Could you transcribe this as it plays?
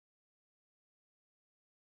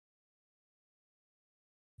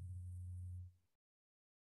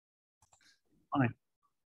Fine.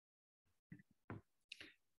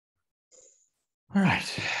 All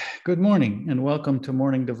right. Good morning and welcome to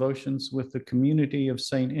Morning Devotions with the community of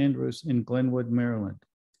St. Andrews in Glenwood, Maryland.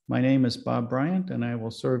 My name is Bob Bryant and I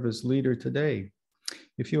will serve as leader today.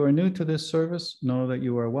 If you are new to this service, know that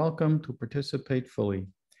you are welcome to participate fully.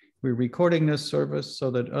 We're recording this service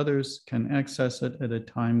so that others can access it at a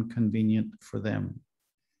time convenient for them.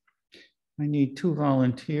 I need 2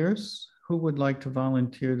 volunteers. Who would like to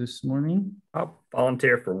volunteer this morning? I'll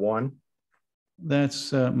volunteer for one.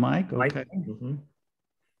 That's Mike. Okay. Mm-hmm.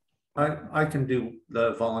 I can do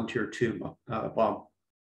the volunteer too, Bob.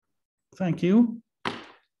 Thank you.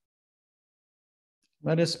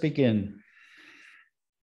 Let us begin.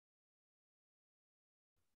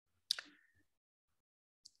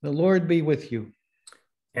 The Lord be with you.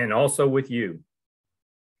 And also with you.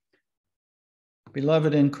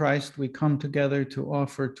 Beloved in Christ, we come together to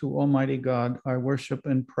offer to Almighty God our worship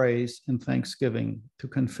and praise and thanksgiving, to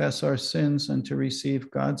confess our sins and to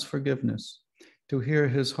receive God's forgiveness, to hear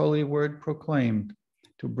his holy word proclaimed,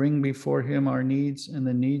 to bring before him our needs and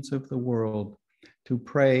the needs of the world, to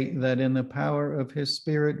pray that in the power of his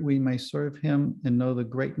Spirit we may serve him and know the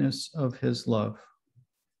greatness of his love.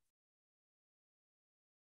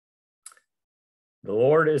 The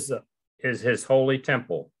Lord is his holy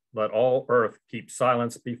temple. Let all earth keep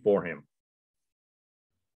silence before him.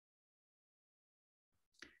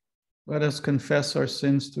 Let us confess our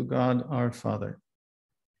sins to God our Father.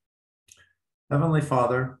 Heavenly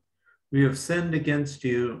Father, we have sinned against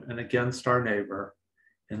you and against our neighbor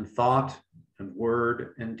in thought and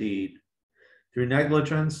word and deed, through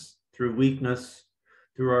negligence, through weakness,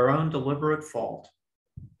 through our own deliberate fault,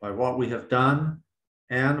 by what we have done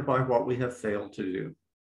and by what we have failed to do.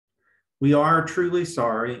 We are truly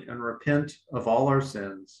sorry and repent of all our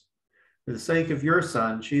sins. For the sake of your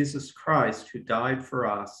Son, Jesus Christ, who died for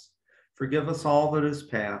us, forgive us all that is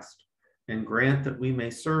past, and grant that we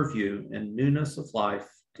may serve you in newness of life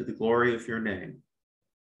to the glory of your name.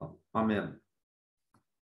 Amen.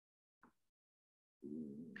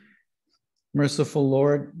 Merciful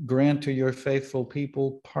Lord, grant to your faithful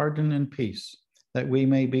people pardon and peace, that we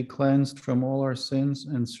may be cleansed from all our sins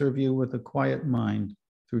and serve you with a quiet mind.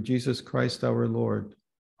 Through Jesus Christ our Lord.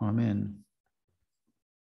 Amen.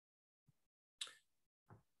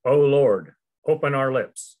 O Lord, open our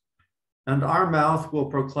lips. And our mouth will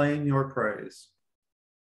proclaim your praise.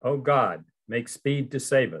 O God, make speed to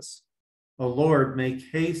save us. O Lord, make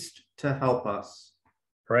haste to help us.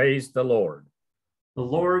 Praise the Lord. The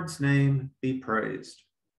Lord's name be praised.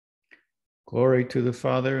 Glory to the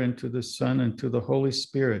Father, and to the Son, and to the Holy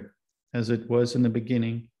Spirit, as it was in the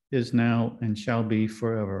beginning, is now, and shall be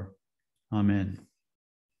forever. Amen.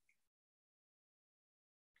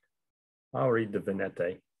 I'll read the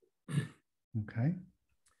Venete. Okay.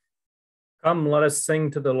 Come, let us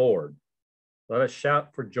sing to the Lord. Let us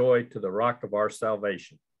shout for joy to the rock of our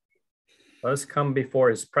salvation. Let us come before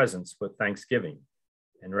his presence with thanksgiving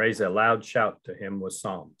and raise a loud shout to him with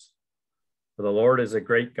psalms. For the Lord is a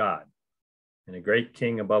great God and a great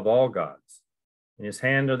King above all gods. In his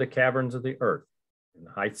hand are the caverns of the earth, and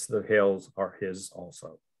the heights of the hills are his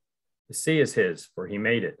also. The sea is his, for he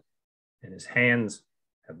made it, and his hands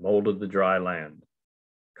have molded the dry land.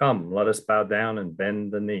 Come, let us bow down and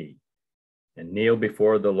bend the knee, and kneel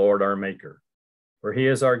before the Lord our Maker. For he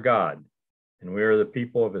is our God, and we are the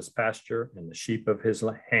people of his pasture and the sheep of his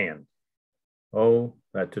hand. Oh,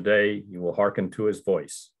 that today you will hearken to his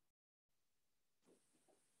voice.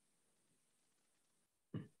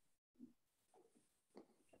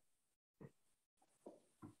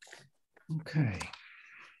 Okay.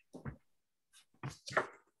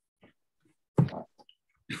 The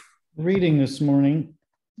reading this morning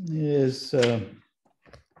is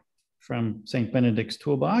from St. Benedict's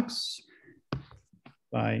Toolbox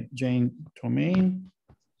by Jane Tomaine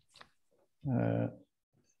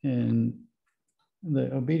in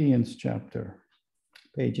the Obedience chapter,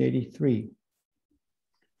 page 83.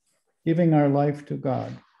 Giving our life to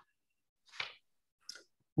God.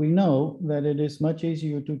 We know that it is much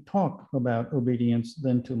easier to talk about obedience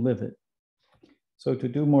than to live it. So to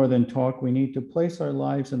do more than talk, we need to place our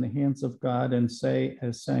lives in the hands of God and say,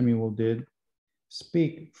 as Samuel did,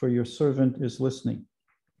 "Speak, for your servant is listening."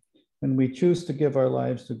 When we choose to give our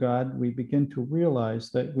lives to God, we begin to realize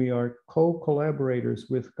that we are co-collaborators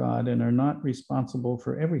with God and are not responsible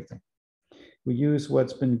for everything. We use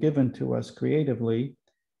what's been given to us creatively,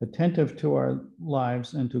 attentive to our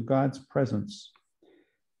lives and to God's presence.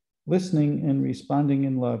 Listening and responding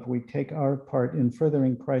in love, we take our part in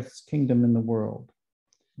furthering Christ's kingdom in the world.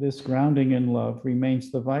 This grounding in love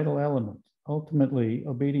remains the vital element Ultimately,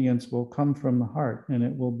 obedience will come from the heart, and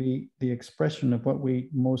it will be the expression of what we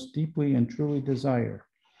most deeply and truly desire.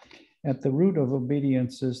 At the root of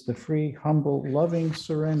obedience is the free, humble, loving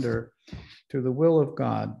surrender to the will of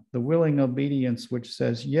God, the willing obedience which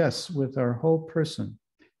says yes with our whole person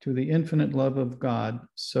to the infinite love of God,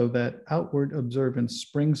 so that outward observance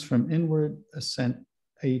springs from inward assent,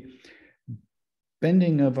 a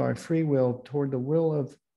bending of our free will toward the will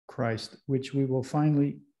of Christ, which will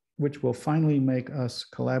finally make us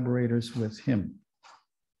collaborators with him.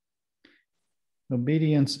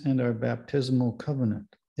 Obedience and our baptismal covenant.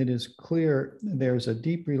 It is clear there's a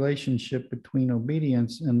deep relationship between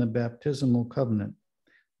obedience and the baptismal covenant.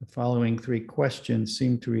 The following three questions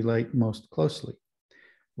seem to relate most closely.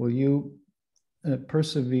 Will you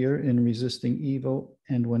persevere in resisting evil,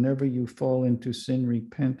 and whenever you fall into sin,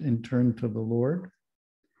 repent and turn to the Lord?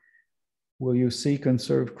 Will you seek and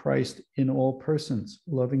serve Christ in all persons,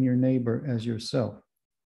 loving your neighbor as yourself?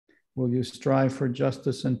 Will you strive for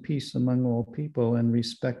justice and peace among all people and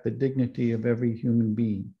respect the dignity of every human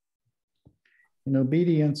being? In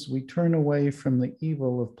obedience, we turn away from the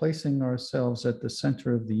evil of placing ourselves at the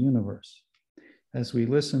center of the universe. As we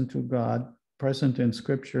listen to God, present in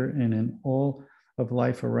Scripture and in all of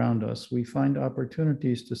life around us, we find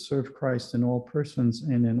opportunities to serve Christ in all persons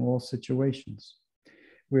and in all situations.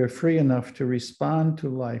 We are free enough to respond to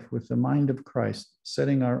life with the mind of Christ,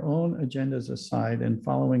 setting our own agendas aside and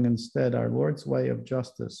following instead our Lord's way of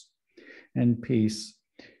justice and peace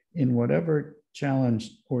in whatever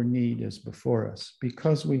challenge or need is before us.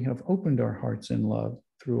 Because we have opened our hearts in love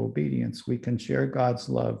through obedience, we can share God's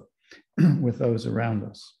love with those around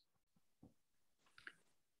us.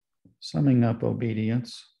 Summing up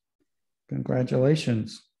obedience,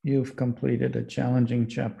 congratulations, you've completed a challenging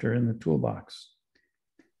chapter in the toolbox.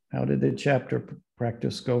 How did the chapter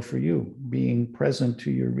practice go for you? Being present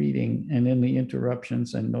to your reading and in the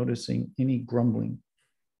interruptions and noticing any grumbling.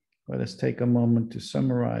 Let us take a moment to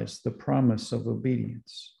summarize the promise of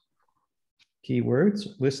obedience.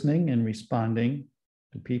 Keywords: listening and responding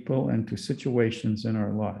to people and to situations in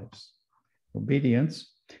our lives.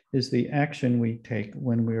 Obedience is the action we take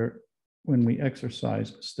when we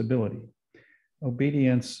exercise stability.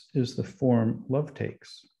 Obedience is the form love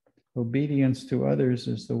takes. Obedience to others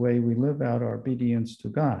is the way we live out our obedience to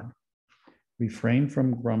God. Refrain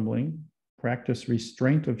from grumbling, practice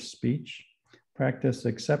restraint of speech, practice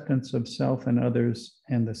acceptance of self and others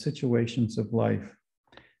and the situations of life.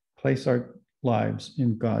 Place our lives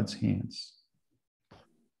in God's hands.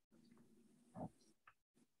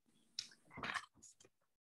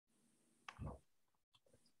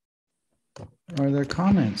 Are there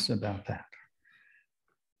comments about that?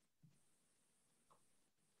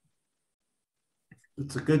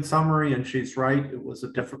 It's a good summary, and she's right. It was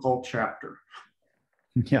a difficult chapter.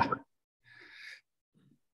 Yeah.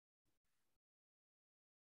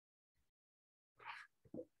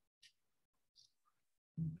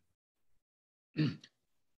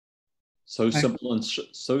 So simple and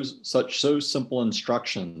so simple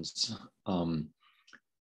instructions,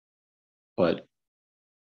 but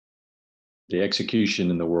the execution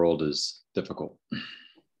in the world is difficult.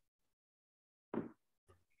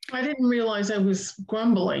 I didn't realize I was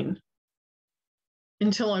grumbling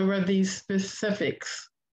until I read these specifics.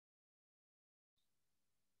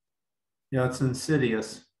 Yeah, it's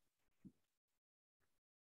insidious.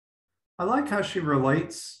 I like how she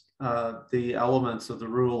relates the elements of the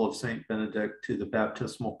rule of St. Benedict to the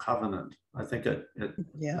baptismal covenant. I think it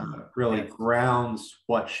really grounds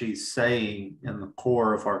what she's saying in the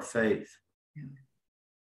core of our faith.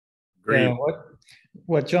 Great. Yeah,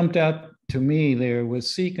 what jumped out to me there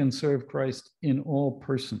was seek and serve Christ in all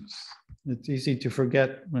persons. It's easy to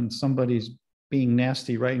forget when somebody's being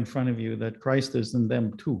nasty right in front of you that Christ is in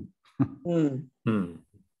them too.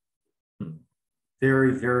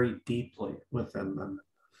 Very, very deeply within them.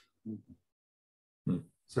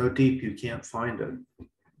 So deep you can't find it.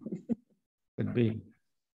 Could be.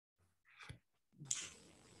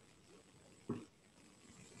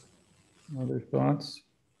 Other thoughts?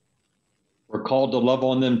 We're called to love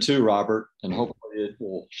on them too, Robert, and hopefully it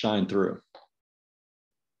will shine through.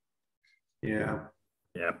 Yeah.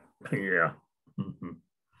 Yeah. Yeah.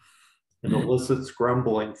 It elicits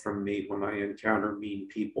grumbling from me when I encounter mean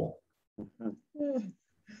people.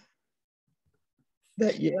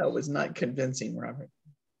 That was not convincing, Robert.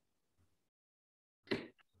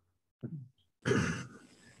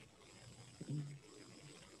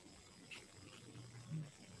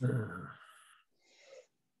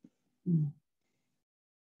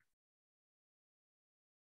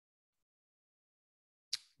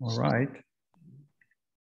 All right.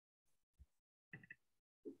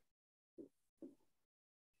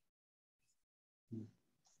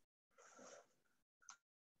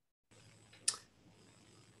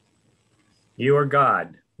 You are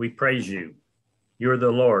God, we praise you. You are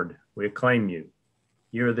the Lord, we acclaim you.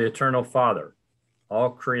 You are the eternal Father.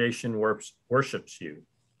 All creation worships you.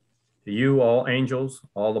 To you, all angels,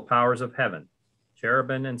 all the powers of heaven,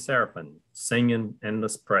 cherubim and seraphim, sing in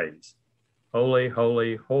endless praise. Holy,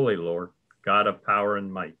 holy, holy Lord, God of power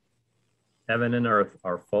and might. Heaven and earth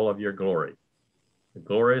are full of your glory. The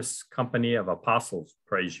glorious company of apostles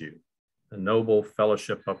praise you. The noble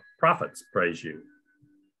fellowship of prophets praise you.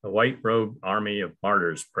 The white-robed army of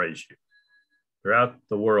martyrs praise you. Throughout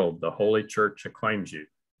the world, the Holy Church acclaims you,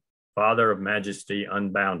 Father of majesty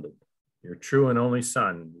unbounded, your true and only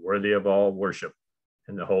Son, worthy of all worship,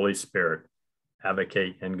 and the Holy Spirit,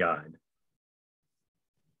 advocate and guide.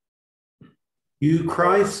 You,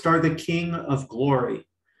 Christ, are the King of glory,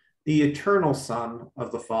 the eternal Son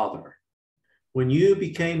of the Father. When you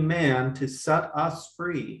became man to set us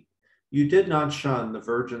free, you did not shun the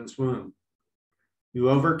Virgin's womb. You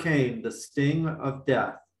overcame the sting of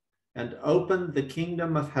death and opened the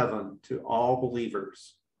kingdom of heaven to all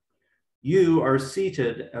believers. You are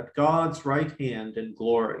seated at God's right hand in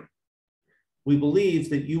glory. We believe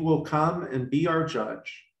that you will come and be our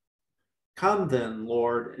judge. Come then,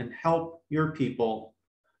 Lord, and help your people,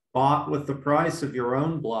 bought with the price of your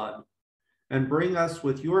own blood, and bring us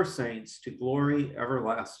with your saints to glory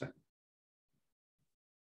everlasting.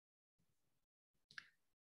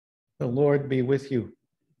 The Lord be with you.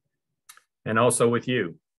 And also with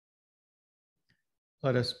you.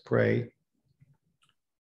 Let us pray.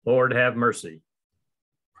 Lord, have mercy.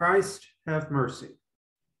 Christ, have mercy.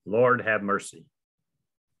 Lord, have mercy.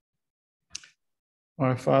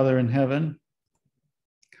 Our Father in heaven,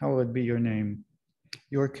 hallowed be your name.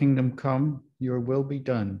 Your kingdom come, your will be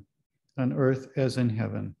done, on earth as in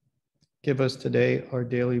heaven. Give us today our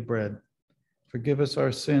daily bread. Forgive us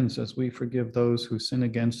our sins as we forgive those who sin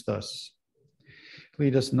against us.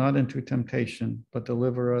 Lead us not into temptation, but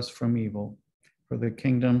deliver us from evil. For the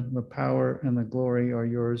kingdom, the power, and the glory are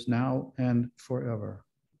yours now and forever.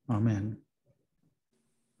 Amen.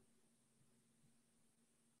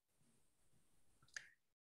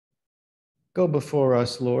 Go before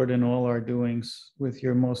us, Lord, in all our doings with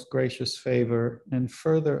your most gracious favor, and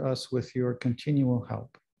further us with your continual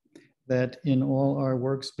help, that in all our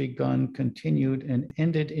works begun, continued, and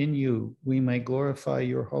ended in you, we may glorify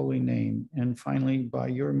your holy name, and finally, by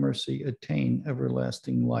your mercy, attain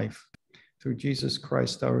everlasting life. Through Jesus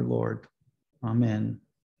Christ our Lord. Amen.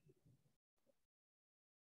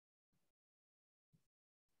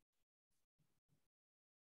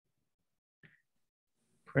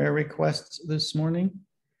 Prayer requests this morning.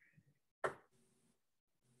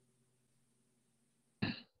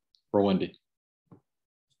 For Wendy.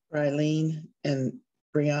 For Eileen and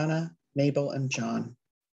Brianna, Mabel, and John.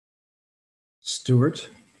 Stuart.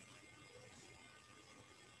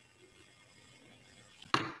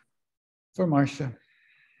 For Marcia.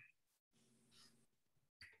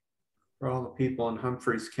 For all the people in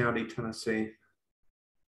Humphreys County, Tennessee.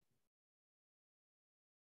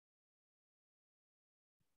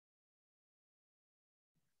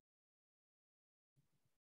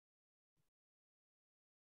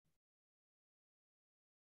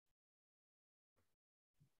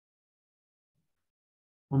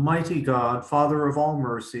 Almighty God, Father of all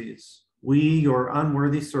mercies, we, your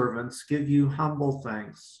unworthy servants, give you humble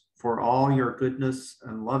thanks for all your goodness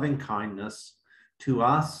and loving kindness to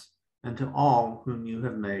us and to all whom you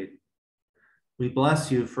have made. We bless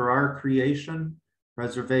you for our creation,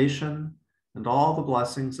 preservation, and all the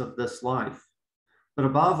blessings of this life, but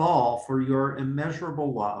above all for your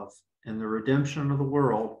immeasurable love in the redemption of the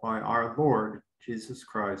world by our Lord Jesus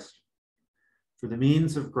Christ, for the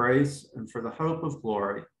means of grace and for the hope of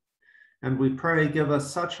glory. And we pray, give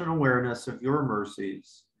us such an awareness of your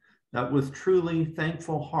mercies that with truly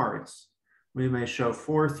thankful hearts, we may show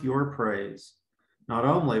forth your praise, not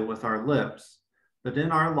only with our lips, but in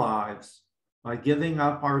our lives, by giving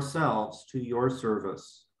up ourselves to your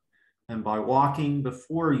service, and by walking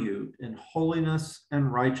before you in holiness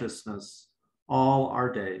and righteousness all our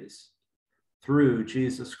days. Through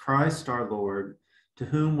Jesus Christ our Lord, to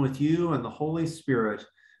whom with you and the Holy Spirit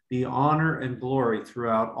be honor and glory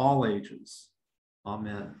throughout all ages.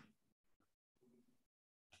 Amen.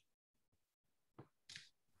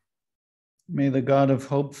 May the God of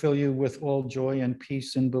hope fill you with all joy and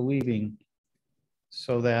peace in believing,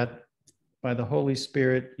 so that by the Holy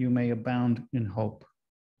Spirit you may abound in hope.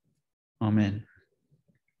 Amen.